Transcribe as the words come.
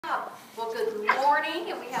job. Well, good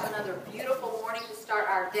morning, and we have another beautiful morning to start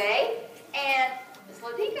our day. And Ms.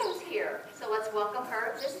 Lodico's here, so let's welcome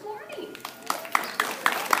her this morning.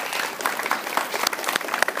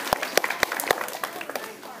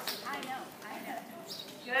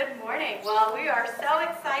 Good morning. Well, we are so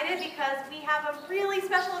excited because we have a really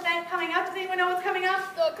special event coming up. Does anyone know what's coming up?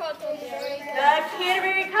 The Canterbury Cup. The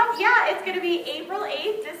Canterbury Cup. Yeah, it's going to be April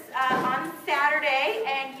 8th on Saturday,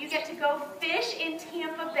 and you get to go fish in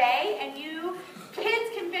Tampa Bay, and you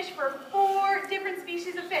kids can fish for 4 different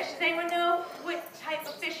species of fish. Does anyone know what type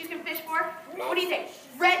of fish you can fish for? What do you think?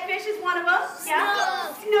 Redfish is one of them.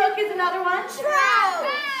 Yeah. Snook is another one.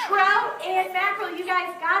 Trout and mackerel. You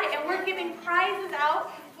guys got it. And we're giving prizes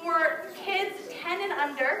out for kids 10 and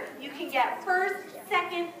under. You can get first,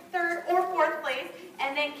 second, third, or fourth place.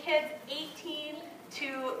 And then kids 18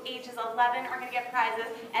 to ages 11 are going to get prizes.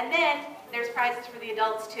 And then there's prizes for the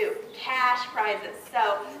adults too. Cash prizes.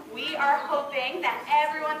 So we are hoping that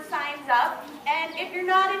everyone signs up. And if you're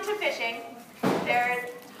not into fishing, there's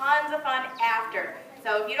tons of fun after.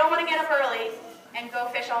 So if you don't want to get up early and go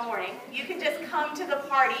fish all morning, you can just come to the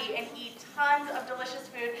party and eat tons of delicious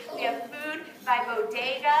food. We have food by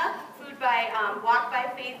Bodega, food by Walk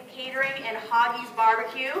by Faith Catering, and Hoggy's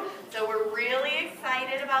Barbecue. So we're really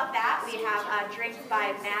excited about that. We have drinks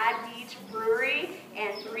by Mad Beach Brewery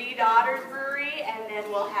and Three Daughters Brewery, and then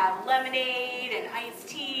we'll have lemonade and iced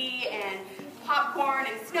tea and popcorn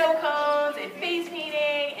and snow cones and face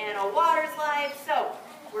painting and a water slide. So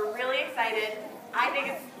we're really excited. I think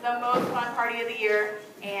it's the most fun party of the year,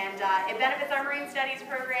 and it benefits our Marine Studies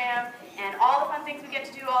program and all the fun things we get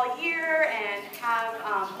to do all year, and have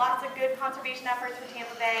lots of good conservation efforts for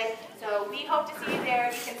Tampa Bay. So we hope to see you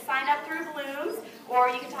there. You can sign up through Blooms, or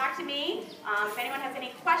you can talk to me. If anyone has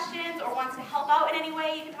any questions or wants to help out in any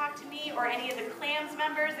way, you can talk to me or any of the CLAMS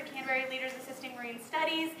members, the Canterbury Leaders Assisting Marine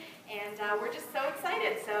Studies, and we're just so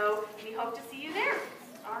excited. So we hope to see you there.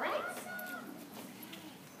 All right.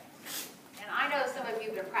 I know some of you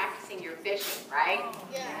have been practicing your fishing, right?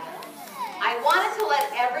 Yeah. I wanted to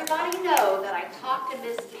let everybody know that I talked to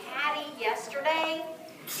Miss Patty yesterday,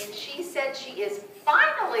 and she said she is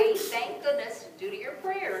finally, thank goodness, due to your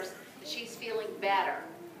prayers, she's feeling better.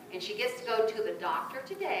 And she gets to go to the doctor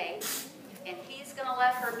today, and he's going to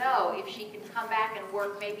let her know if she can come back and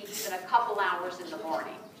work maybe even a couple hours in the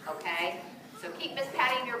morning, okay? So keep Miss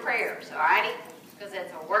Patty in your prayers, all righty? Because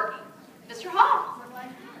it's a working. Mr. Hall.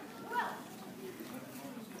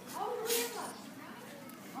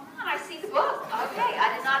 I see the book. Okay,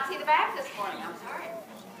 I did not see the back this morning. I'm sorry.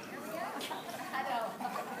 I know.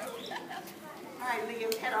 All right,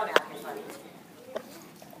 Liam, head on out here, buddy.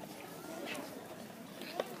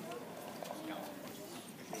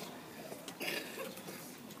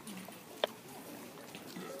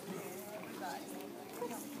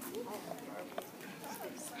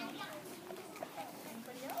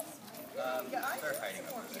 They're hiding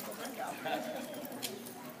up.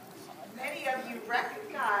 Many of you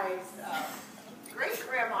recognize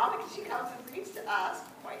great-grandma because she comes and reads to us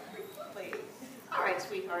quite frequently. All right,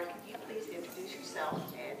 sweetheart, can you please introduce yourself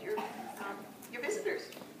and your visitors?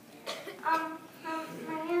 My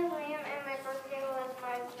name is Liam, and my birthday was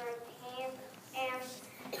March 13th, and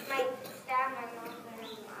my dad, my mom,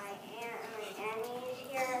 and my aunt, and my auntie is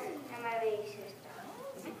here, and my baby sister.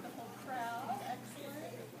 The whole crowd.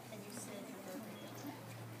 Excellent. And you said your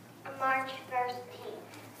birthday. March 13th.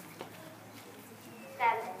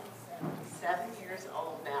 7. 7 years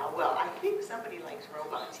old now. Well, I think somebody likes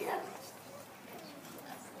robots, yes?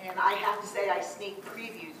 And I have to say, I sneak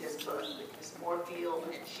previewed this book with Miss Moorfield,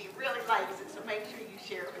 and she really likes it, so make sure you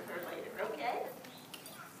share it with her later, okay?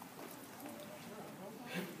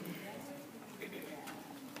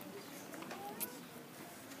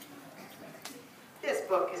 This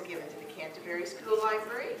book is given to the Canterbury School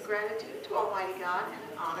Library in gratitude to Almighty God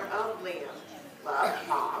and in honor of Liam. Love,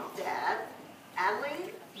 Mom, Dad, Adeline,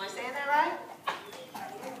 am I saying that right?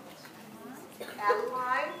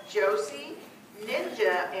 Adeline, Josie,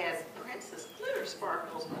 Ninja, and Princess Glitter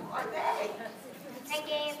Sparkles. Who are they? I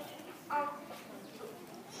gave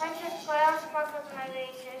Princess Glitter Sparkles to my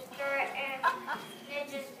baby sister, and they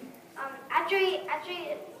just actually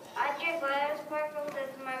Glitter Sparkles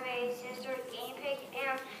is my baby sister's guinea pig,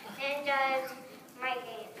 and Ninja is my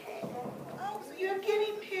guinea pig. Oh, so you have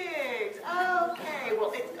guinea pigs. Okay,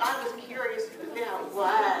 well, I was curious who that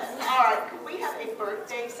was. All right, could we have a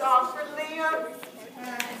birthday song for Liam?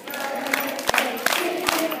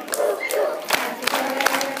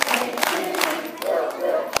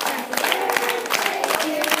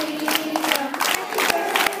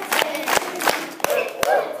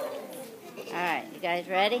 All right, you guys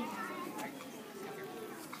ready?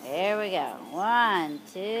 There we go. 1,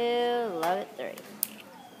 2, love it, 3.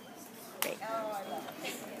 Great.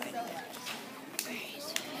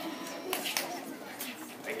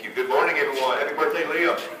 Thank you. Good morning, everyone. Happy birthday,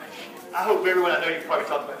 Liam. I hope everyone, I know you probably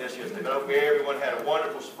talked about this yesterday, but I hope everyone had a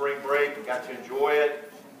wonderful spring break and got to enjoy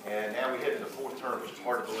it. And now we head into the 4th term, which is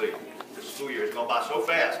hard to believe. This school year has gone by so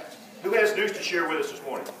fast. Who has news to share with us this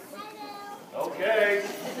morning? Okay.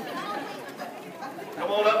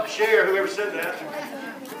 Come on up and share, whoever said that.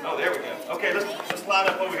 Oh, there we go. Okay, let's line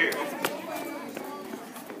up over here.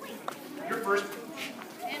 You're first.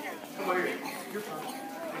 Come over here. You're first.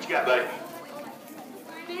 What you got, buddy?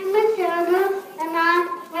 My name is Hannah, and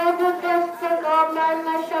I read this book all by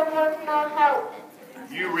myself with no help.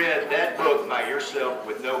 You read that book by yourself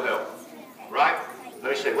with no help, right?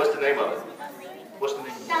 Let me say, what's the name of it? What's the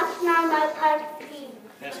name? That's not my puppy.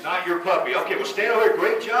 That's not your puppy. Okay, well, stand over here.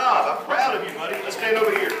 Great job. I'm proud of you, buddy. Let's stand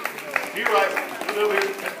over here. You're right. Stand over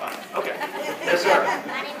here. That's fine. Okay. Yes, sir.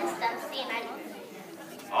 My name is Dusty, and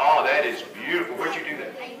I Oh, that is beautiful. Where'd you do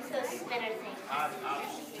that? use those spinner things. I've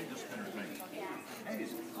seen the spinner thing. That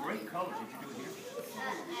is great colors. Did you do it here?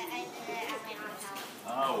 I did it at my aunt's house.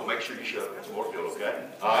 Oh, well, make sure you show it. It's Moorfield, okay?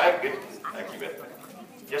 All right, good. Thank you, Ben.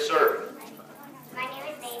 Yes, sir. My name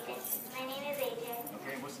is Nathan. My name is AJ.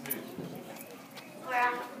 Okay, what's the news? We're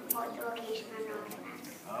on multiplication on Rocket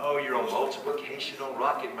Math. Oh, you're on multiplicational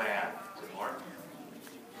rocket math. Is it hard?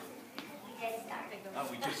 We just started. Oh,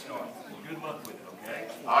 we just started. Good luck with it, okay?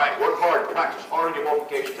 All right, work hard. Practice hard on your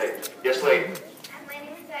multiplication table. Yes, lady. My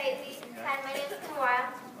name is Ivy. Hi, my name is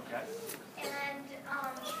Tamara. Okay. And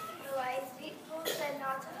the wise people said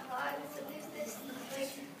not to hug, so there's this like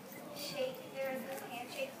shake. There's this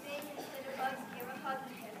handshake thing instead of hugs. Give a hug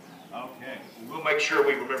to him. Okay. We'll make sure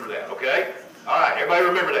we remember that, okay? All right, everybody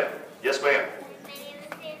remember that. Yes, ma'am. My name is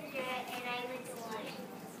Sandra, and I went to Washington.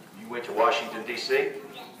 You went to Washington, D.C.?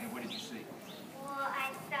 And what did you see? Well,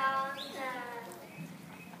 I saw the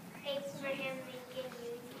Abraham Lincoln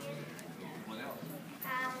Museum. What else?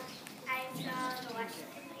 I saw the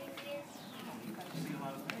Washington Museum. You got to see a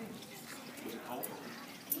lot of things. Was it cold?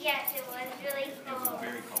 Yes, it was really It cold. was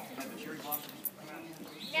very cold. Had the cherry blossoms come out?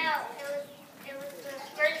 No, it was the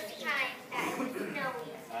first time that it was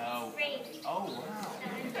snowy. Oh. Rain. Oh, wow.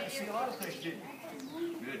 You got to see a lot of things, didn't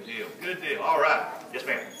you? Good deal. Good deal. All right. Yes,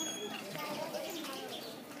 ma'am.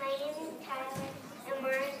 My name is Tyler, and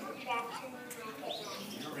we're in subtraction and rocket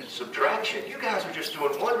math. You're in subtraction. You guys are just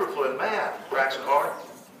doing wonderful in math. Braxton Hart.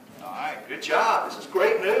 All right. Good job. This is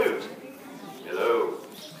great news. Hello.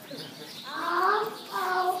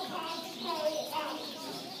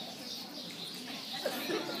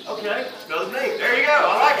 Okay. Spell his name. There you go.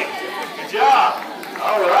 I like it. Good job.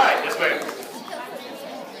 All right. Yes, ma'am.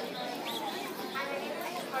 My name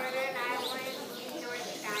is Carter, and I went indoor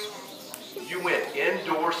skydiving. You went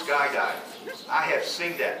indoor skydiving. I have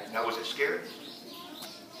seen that. Now, was it scary?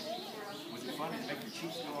 Was it fun to make your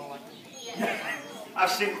cheeks go all like that?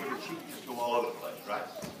 I've seen it where your cheeks just go all over the place, right?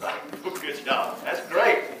 Right. Good job. That's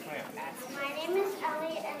great. My name is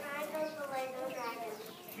Ellie, and I built the Lego Dragon.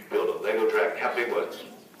 You built a Lego dragon. How big was it?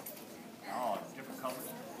 Oh, different colors.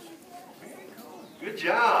 Good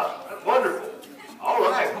job. That's wonderful. All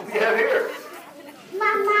right. What do we have here?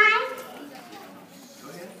 Mama, Go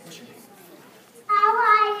ahead. What's your name?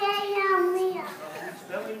 Leah.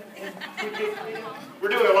 Spelling in pre-K3. We're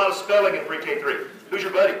doing a lot of spelling in pre-K3. Who's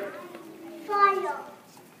your buddy? Fire.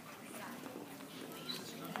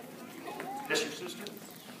 This your sister?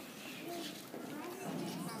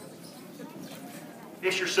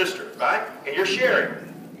 It's your sister, right? And you're sharing.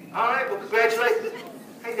 All right, well, congratulations.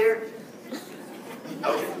 Hey there.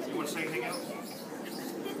 Okay, you want to say anything else?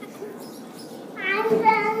 I'm gonna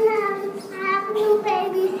have a new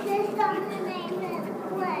baby sister, her name is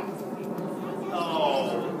Gwen.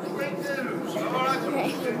 Oh, great news. All right.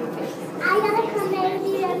 I got a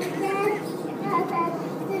Canadian friend that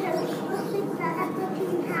is supposed to have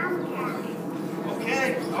 15 pound. Okay,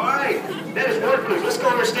 all right. That is wonderful. Let's go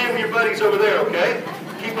over and stand with your buddies over there, okay?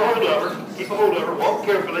 Keep a hold of her. Keep a hold of her. Walk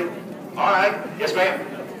carefully. All right. Yes, ma'am.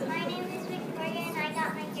 My name is Victoria, and I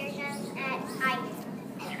got my hair done at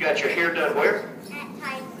Titan. You got your hair done where? At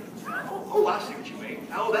Titan. Oh, I see what you mean.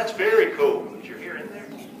 Oh, that's very cool. Is your hair in there?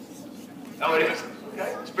 Oh, it is.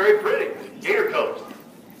 Okay. It's very pretty. Gator colors.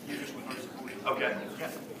 You just with her. Okay. Yeah.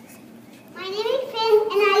 My name is Finn,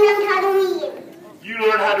 and I learned how to read. You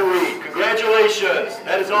learned how to read. Congratulations.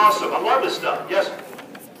 That is awesome. I love this stuff. Yes.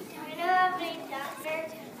 I know I played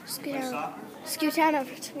soccer. Play soccer? Scoot down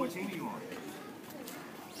over to What team are you on?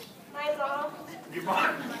 My mom. Your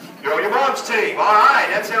mom. You're on your mom's team. All right.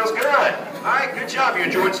 That sounds good. All right. Good job. You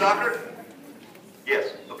enjoyed soccer?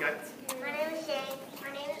 Yes. Okay. My name is Shane.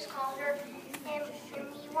 My name is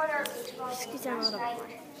Scoot down a little bit more.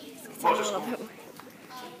 What was this?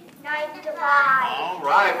 9 to 5. All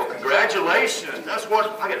right, well, congratulations. That's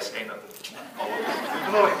what, I gotta stand up.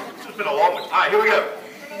 Come on, this has been a long one. All right, here we go.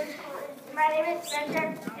 My name is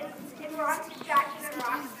Spencer. It's rock subtraction and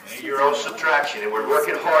rock. And you're on subtraction, and we're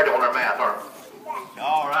working hard on our math, aren't we?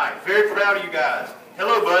 All right, very proud of you guys.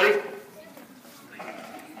 Hello, buddy.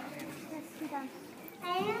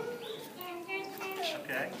 I am Anderson.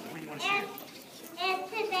 Okay, what do you want to see? And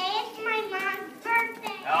today is my mom's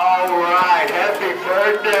birthday. All right, happy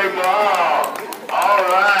birthday, Mom. All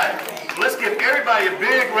right, let's give everybody a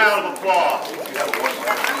big round of applause. You have a wonderful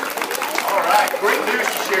day. All right, great news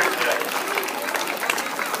to share today.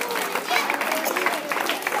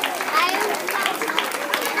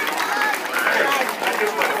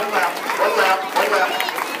 One lap.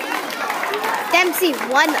 Dempsey, 1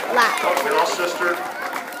 lap. Oh, we lost sister.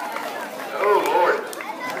 Oh, Lord.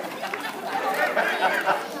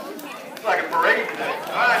 It's like a parade today.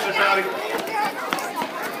 All right, Miss Abby.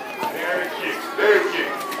 Very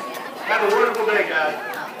cute. Have a wonderful day, guys.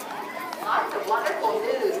 Lots of wonderful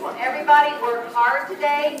news. Well, everybody worked hard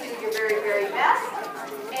today, do your very, very best,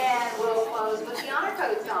 and we'll close with the honor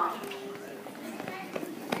code song.